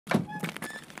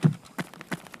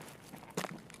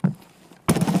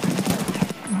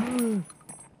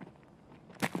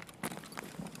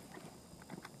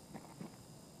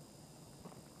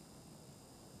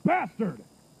bastard!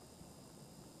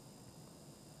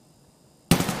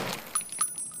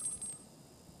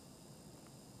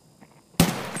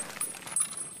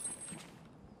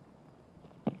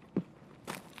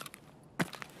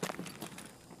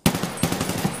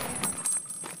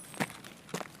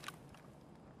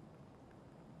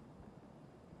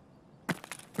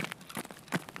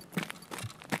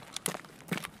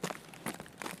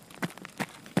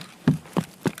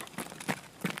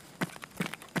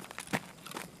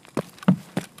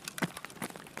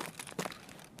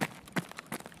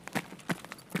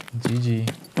 GG.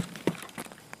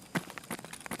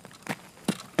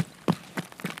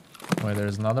 Wait,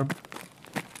 there's another.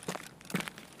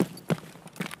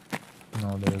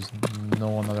 No, there's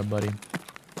no another buddy.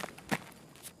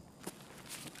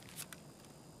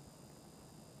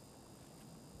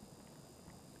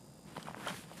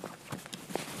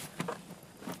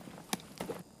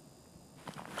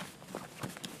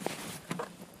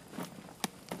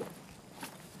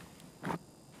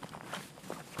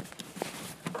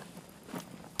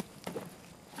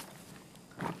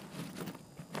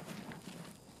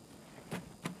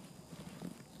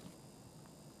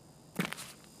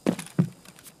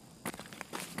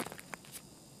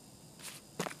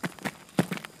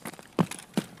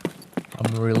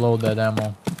 I'm gonna reload that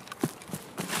ammo.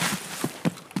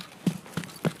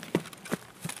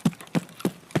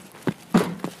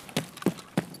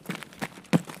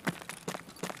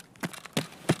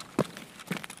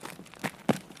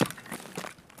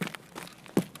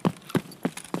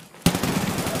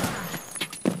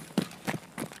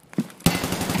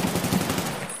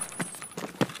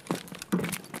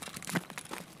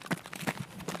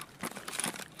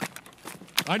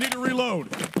 I need to reload.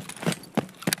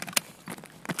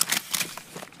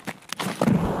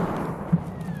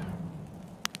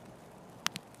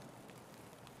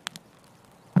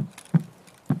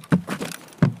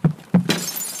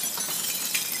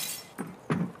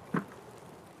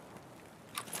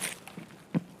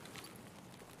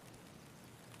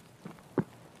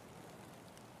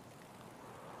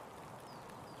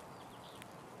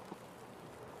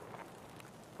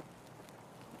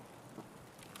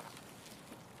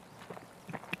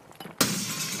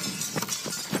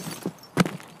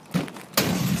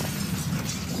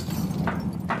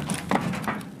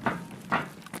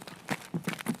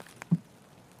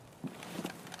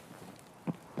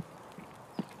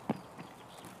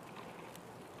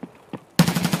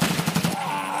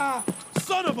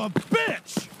 Son of a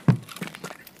bitch!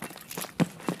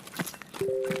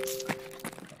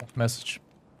 Message.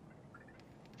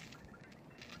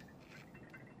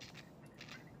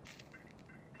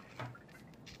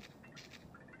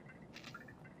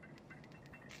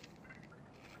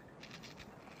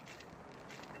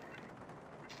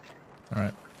 All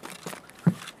right.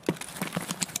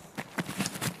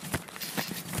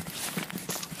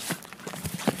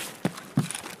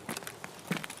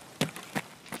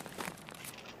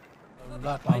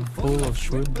 I'm full of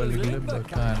sweet belly glibber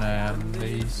and I am the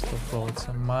east of thoughts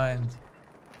and mind.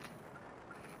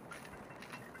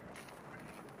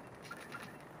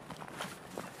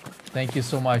 Thank you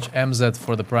so much, MZ,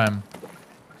 for the prime.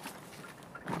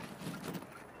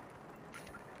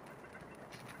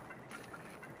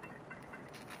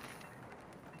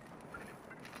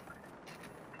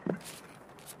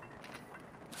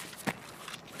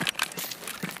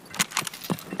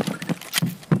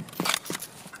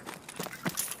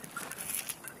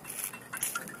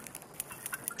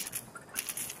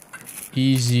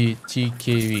 Easy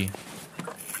TKV.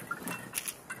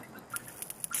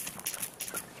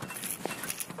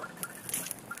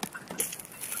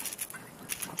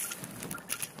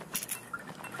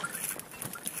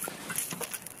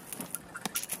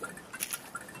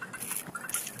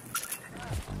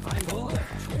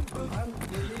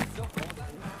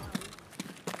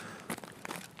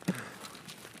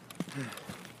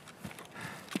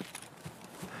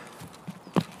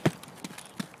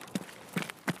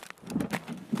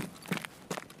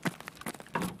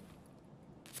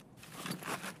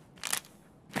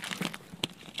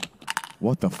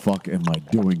 What the fuck am I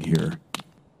doing here?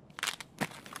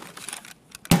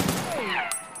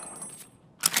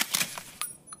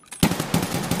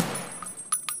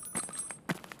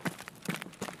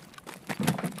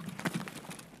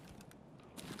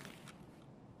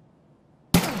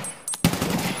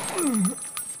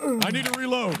 I need to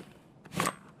reload.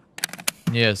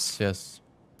 Yes, yes.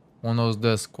 Unos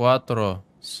dos cuatro,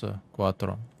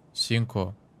 cuatro,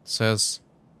 cinco, seis,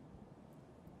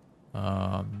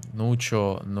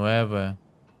 mucho, nueve.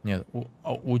 Нет,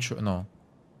 ocho, no.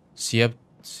 Siete,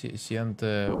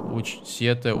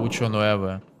 ocho,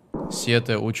 nueve.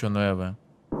 Siete, ocho, nueve.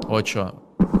 Ocho.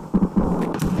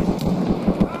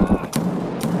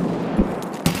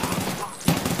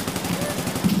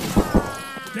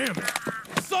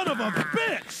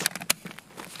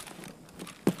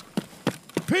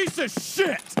 of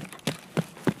shit!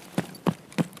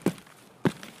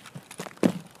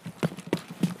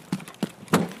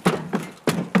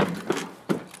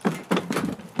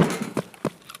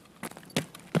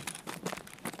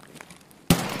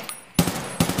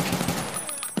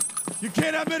 You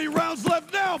can't have many rounds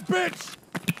left now, bitch!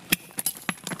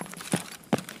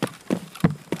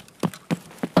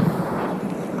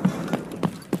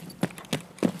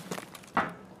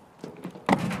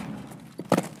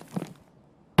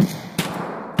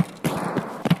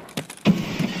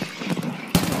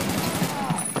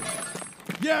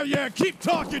 Yeah, keep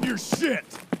talking your shit!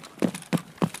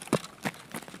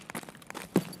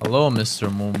 Hello,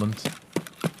 Mr. Movement.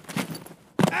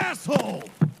 Asshole!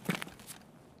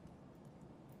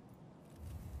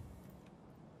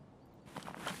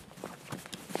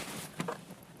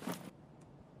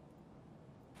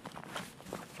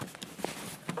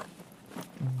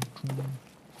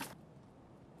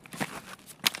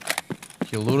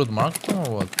 He looted Markton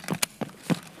or what?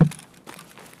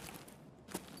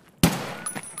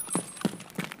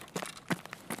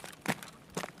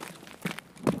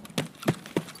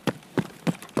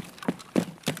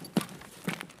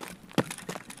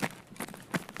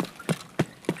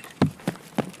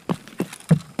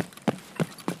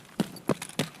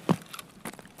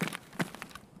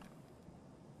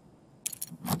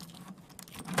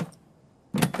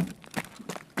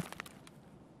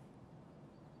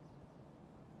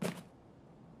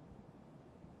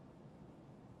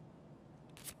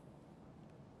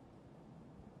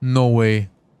 No way.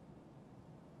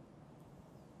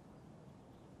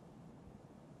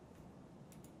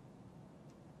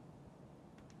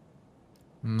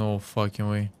 No fucking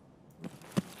way.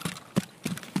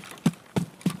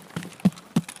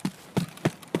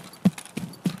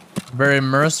 Very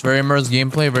immersed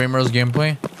gameplay, very immersed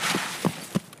gameplay.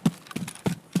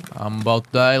 I'm about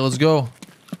to die, let's go.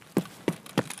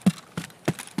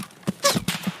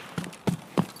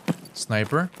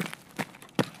 Sniper.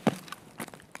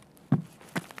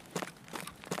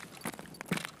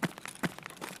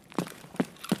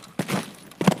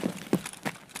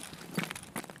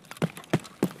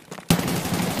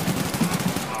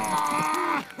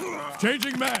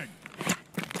 Changing mag!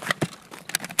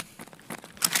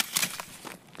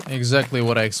 Exactly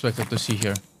what I expected to see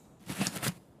here.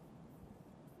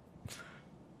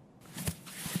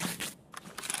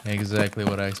 Exactly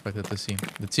what I expected to see.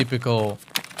 The typical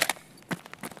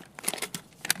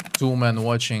two men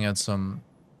watching at some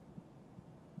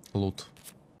loot.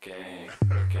 Okay.